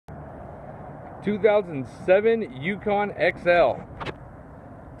2007 Yukon XL.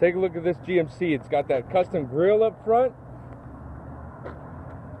 Take a look at this GMC. It's got that custom grille up front,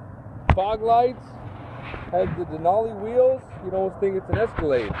 fog lights, has the Denali wheels. You'd almost think it's an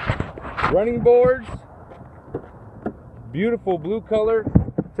Escalade. Running boards, beautiful blue color.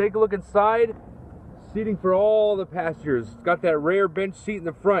 Take a look inside. Seating for all the passengers. It's got that rare bench seat in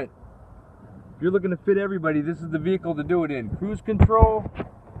the front. If you're looking to fit everybody, this is the vehicle to do it in. Cruise control,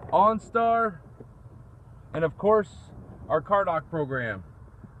 OnStar, and of course our car dock program,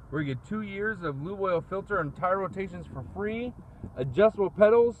 where you get 2 years of lube oil filter and tire rotations for free. Adjustable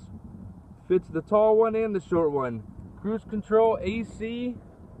pedals, fits the tall one and the short one. Cruise control, AC,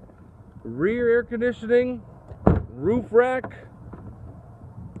 rear air conditioning, roof rack.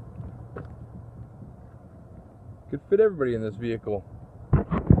 Could fit everybody in this vehicle.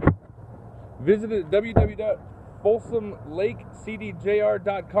 Visit it at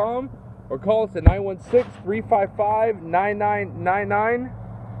www.folsomlakecdjr.com or call us at 916-355-9999.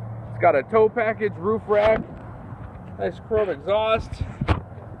 It's got a tow package, roof rack, nice chrome exhaust.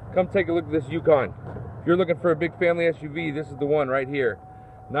 Come take a look at this Yukon. If you're looking for a big family SUV, this is the one right here.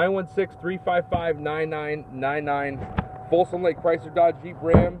 916-355-9999. Folsom Lake Chrysler Dodge Jeep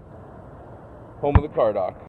Ram, home of the car dock.